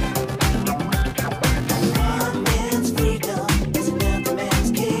chic. One man's freedom is another man's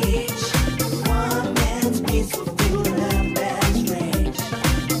cage. One man's peaceful feel another man's rage.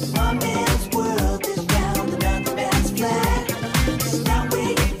 One man's world is round, another man's flat. It's not where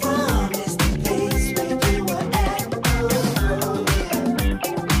you're from, it's the place where you are at.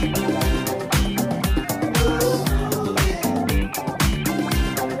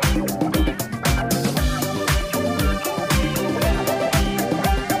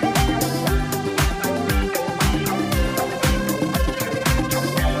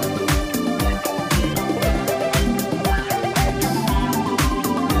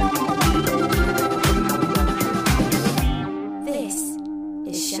 This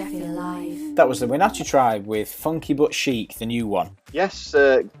is Sheffield Live. That was the Wenatchee Tribe with Funky But Chic, the new one. Yes,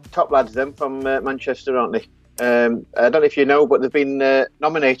 top lads them from Manchester, aren't they? I don't know if you know, but they've been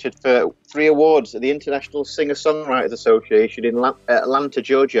nominated for 3 awards at the International Singer-Songwriters Association in Atlanta,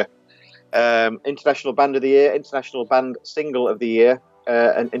 Georgia. International Band of the Year, International Band Single of the Year,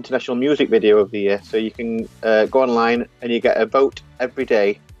 and International Music Video of the Year. So you can go online and you get a vote every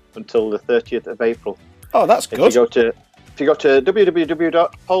day until the 30th of April. Oh, that's good. If you go to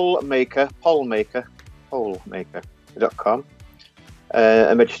www.pollmaker.com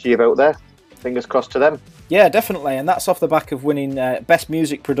and register your vote there. Fingers crossed to them. Yeah, definitely, and that's off the back of winning Best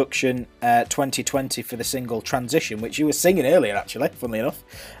Music Production 2020 for the single Transition, which you were singing earlier, actually, funnily enough,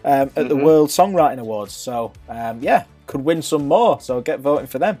 at the World Songwriting Awards. So, yeah, could win some more, so get voting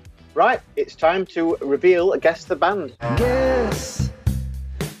for them. Right, it's time to reveal Guess the Band. Guess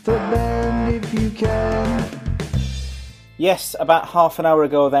the band if you can. Yes, about half an hour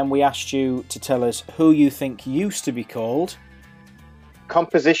ago then we asked you to tell us who you think used to be called...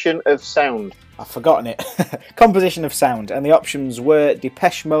 Composition of Sound. I've forgotten it. Composition of Sound, and the options were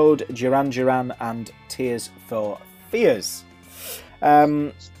Depeche Mode, Duran Duran and Tears for Fears.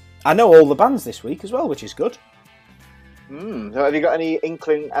 I know all the bands this week as well, which is good. So have you got any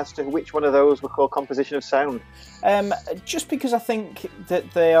inkling as to which one of those were called Composition of Sound? Just because I think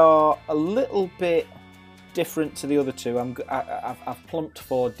that they are a little bit different to the other two, I've plumped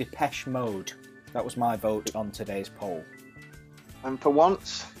for Depeche Mode. That was my vote on today's poll. And for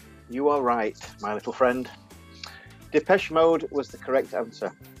once, you are right, my little friend. Depeche Mode was the correct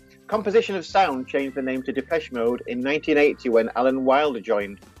answer. Composition of Sound changed the name to Depeche Mode in 1980 when Alan Wilder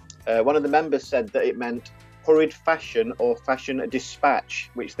joined. One of the members said that it meant hurried fashion or fashion dispatch,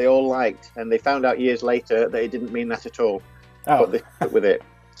 which they all liked, and they found out years later that it didn't mean that at all. Oh. But they stuck with it.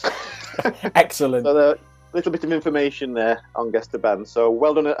 Excellent. So a little bit of information there on Guess the Band. So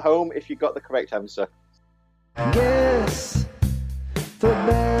well done at home if you got the correct answer. Guess the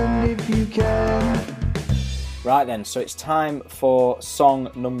band if you can. Right then, so it's time for song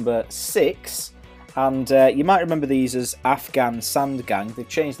number 6. And you might remember these as Afghan Sand Gang. They've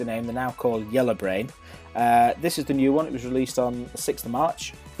changed the name, they're now called Yellow Brain. This is the new one, it was released on the 6th of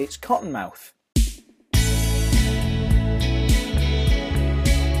March. It's Cottonmouth.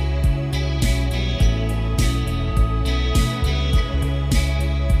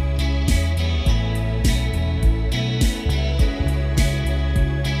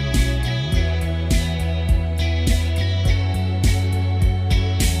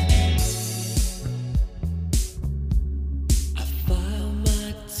 I file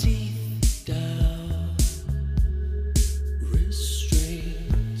my teeth down,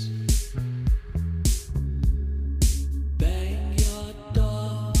 restrained.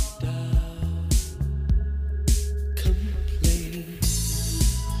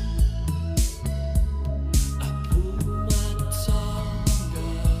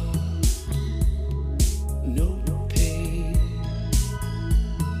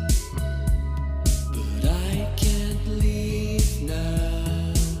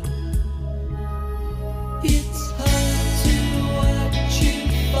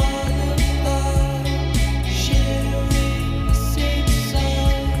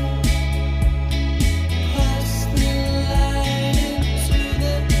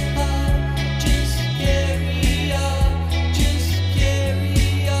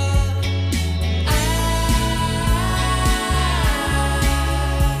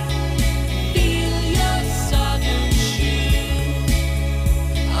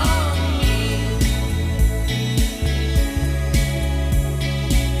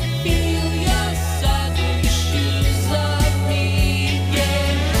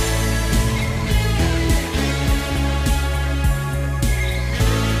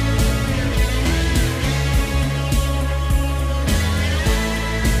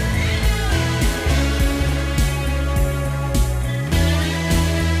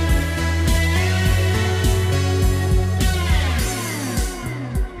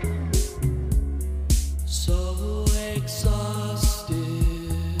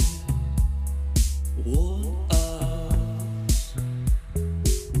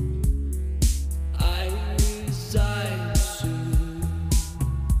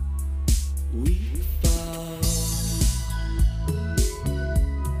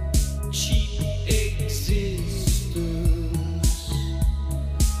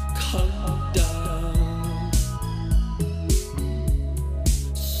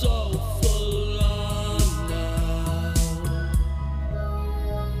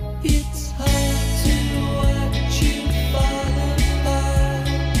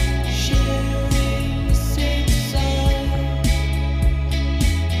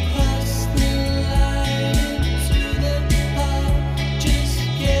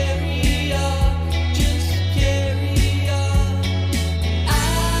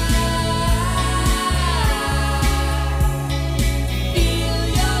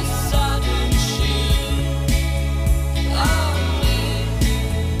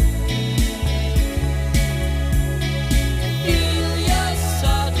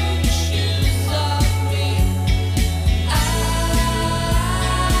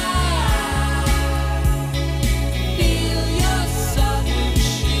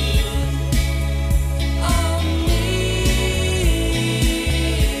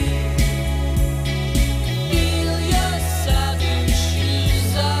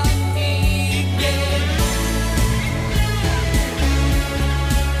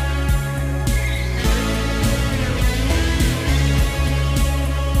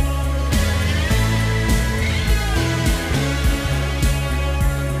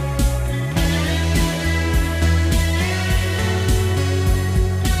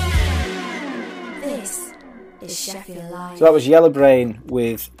 is Sheffield Live. So that was Yellowbrain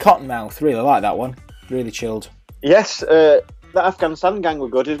with Cottonmouth. Really like that one. Really chilled. Yes, that Afghanistan gang were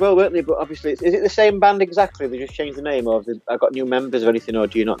good as well, weren't they? But obviously, is it the same band exactly? They just changed the name, or have they got new members or anything, or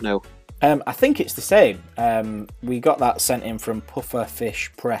do you not know? I think it's the same. We got that sent in from Puffer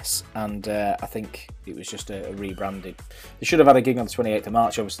Fish Press, and I think it was just a rebranding. They should have had a gig on the 28th of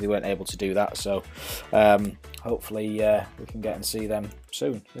March. Obviously, they weren't able to do that, so hopefully we can get and see them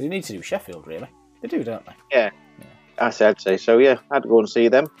soon. They need to do Sheffield, really. They do, don't they? Yeah. I'd say so. Yeah, I'd go and see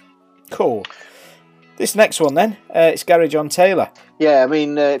them. Cool. This next one, then, it's Gary John Taylor. Yeah, I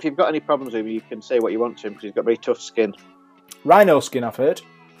mean, if you've got any problems with him, you can say what you want to him because he's got very tough skin. Rhino skin, I've heard.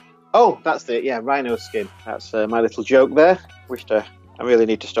 Oh, that's it. Yeah, rhino skin. That's my little joke there. I really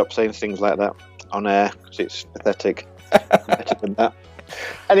need to stop saying things like that on air because it's pathetic. Better than that.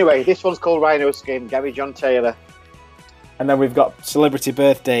 Anyway, this one's called Rhino Skin, Gary John Taylor. And then we've got celebrity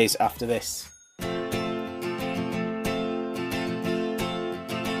birthdays after this.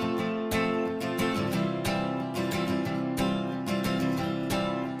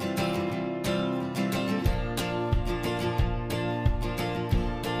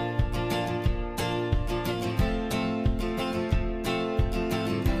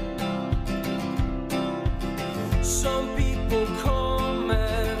 Some people come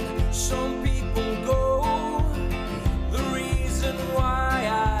and some people go. The reason why,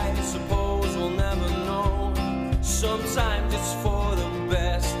 I suppose, we'll never know. Sometimes it's for the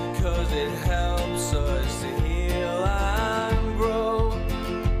best, 'cause it helps us to heal and grow.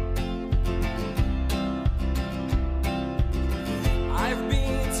 I've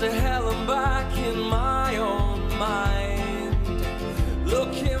been to hell and back in my own mind,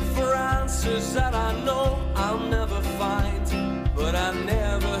 looking for answers that I know I'll never find, but I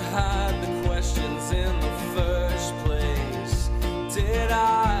never had the questions in the first place, did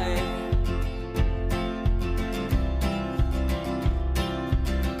I?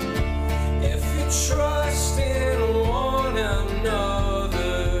 If you trust in one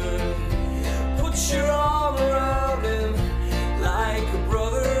another, put your arm around him like a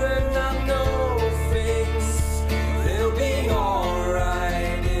brother, and I know things, they'll be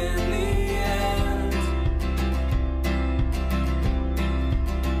alright in the end.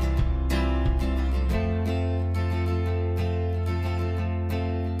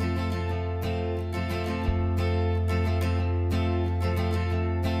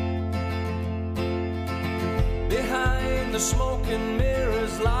 Behind the smoke and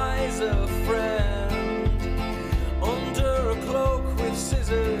mirrors lies a friend, under a cloak with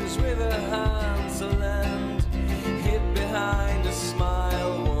scissors, with a hand to lend, hid behind a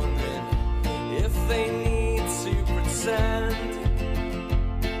smile, wondering if they need to pretend.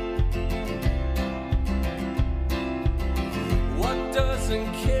 What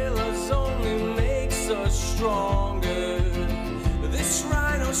doesn't kill us only makes us stronger. This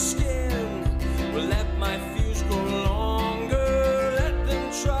rhino skin will let my fuse grow longer. Let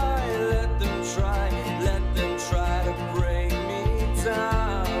them try, let them try, let them try to break me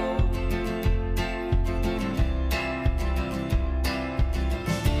down.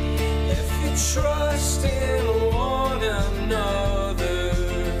 If you trust in one another,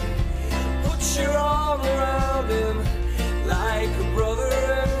 put your arm around him like a brother,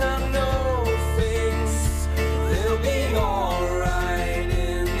 and I know things, they'll be alright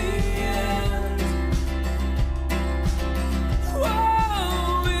in the end.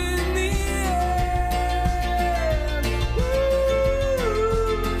 Whoa, in the end. Woo,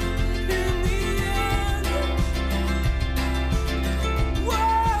 in the end.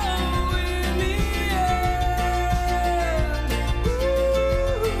 Whoa, in the end. Woo,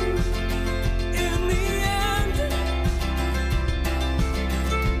 in the end.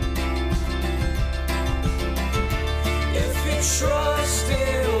 If you trust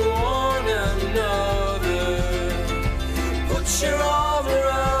in one another, put your arm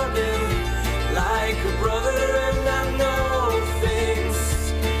around him like a brother, and I know things,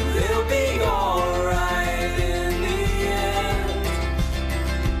 they'll be alright in the end.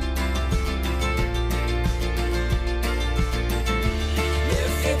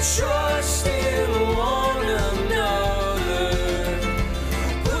 If you trust in one another,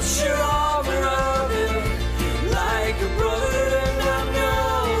 put your arm around him like a brother, and I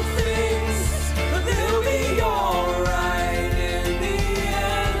know things, they'll be alright in the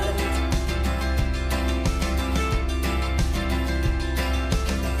end.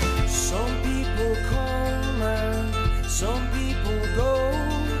 Some people come and some people go.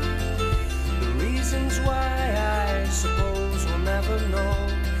 The reasons why, I suppose, we'll never know.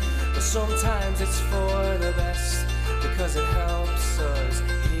 But sometimes it's for the best, because it helps us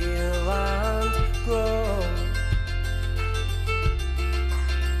heal and grow.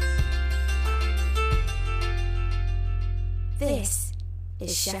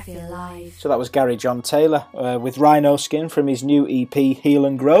 Sheffield Live. So that was Gary John Taylor with Rhino Skin from his new EP Heal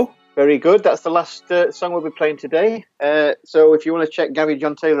and Grow. Very good. That's the last song we'll be playing today. So if you want to check Gary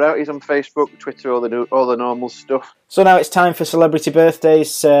John Taylor out, he's on Facebook, Twitter, all the normal stuff. So now it's time for celebrity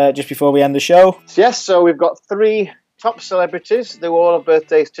birthdays, just before we end the show. Yes, so we've got 3 top celebrities. They all have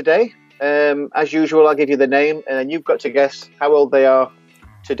birthdays today. As usual, I'll give you the name, and then you've got to guess how old they are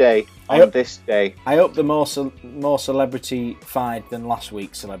today, on this day. I hope they're more celebrity-fied than last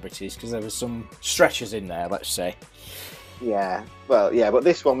week's celebrities, because there was some stretches in there, let's say. Yeah, well, yeah, but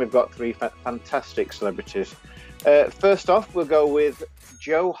this one we've got 3 fantastic celebrities. First off, we'll go with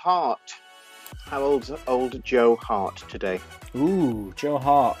Joe Hart. How old's old Joe Hart today? Ooh, Joe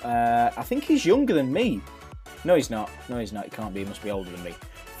Hart. I think he's younger than me. No, he's not. He can't be. He must be older than me.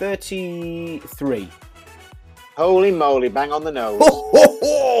 33. Holy moly, bang on the nose.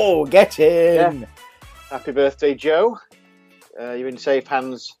 Oh, get in. Yeah. Happy birthday, Joe. You're in safe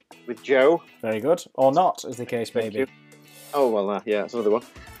hands with Joe. Very good. Or not, as the case may Thank be. you. Oh, well, yeah, that's another one.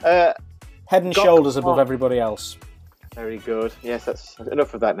 Head and Gok shoulders above Wan. everybody else. Very good. Yes, that's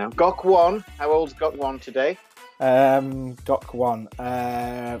enough of that now. Gok Wan. How old's Gok Wan today? Gok Wan.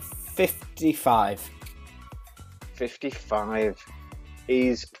 55. 55.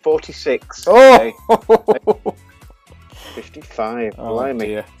 He's 46 Oh! today. 55. Oh, Blimey.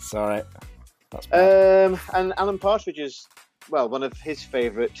 dear. Sorry. That's bad. And Alan Partridge is, well, one of his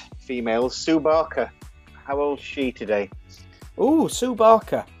favourite females, Sue Barker. How old's she today? Ooh, Sue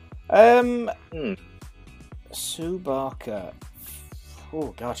Barker. Sue Barker.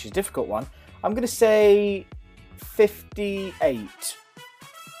 Oh, God, she's a difficult one. I'm going to say 58.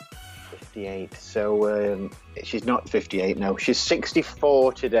 58. So she's not 58 now. She's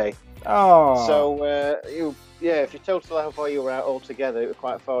 64 today. Oh. So if you total how far you were out altogether, it was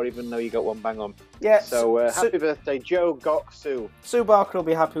quite far, even though you got one bang on. Yeah. So happy birthday, Joe, Gok, Sue. Sue Barker will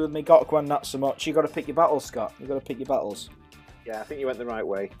be happy with me. Gok Wan, not so much. You got to pick your battles, Scott. You got to pick your battles. Yeah, I think you went the right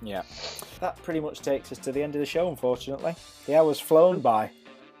way. Yeah. That pretty much takes us to the end of the show, unfortunately. The hour's flown by.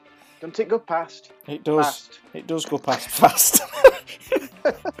 Don't it go past? It does. Fast. It does go past fast.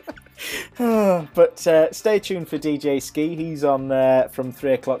 But stay tuned for DJ Ski. He's on from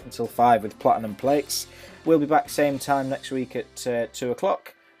 3 o'clock until 5 with Platinum Plates. We'll be back same time next week at 2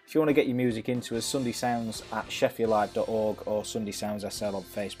 o'clock. If you want to get your music into us, Sunday Sounds at sheffieldlive.org or Sunday Sounds SL on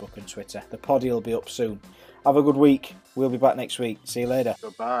Facebook and Twitter. The poddy will be up soon. Have a good week. We'll be back next week. See you later.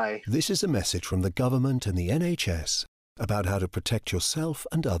 Goodbye. This is a message from the government and the NHS about how to protect yourself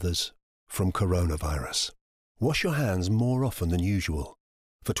and others from coronavirus. Wash your hands more often than usual,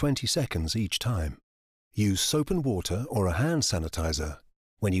 for 20 seconds each time. Use soap and water or a hand sanitizer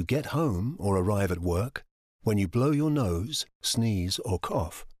when you get home or arrive at work, when you blow your nose, sneeze or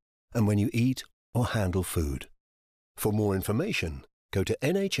cough, and when you eat or handle food. For more information, go to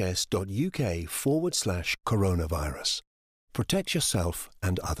nhs.uk/coronavirus. Protect yourself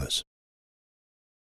and others.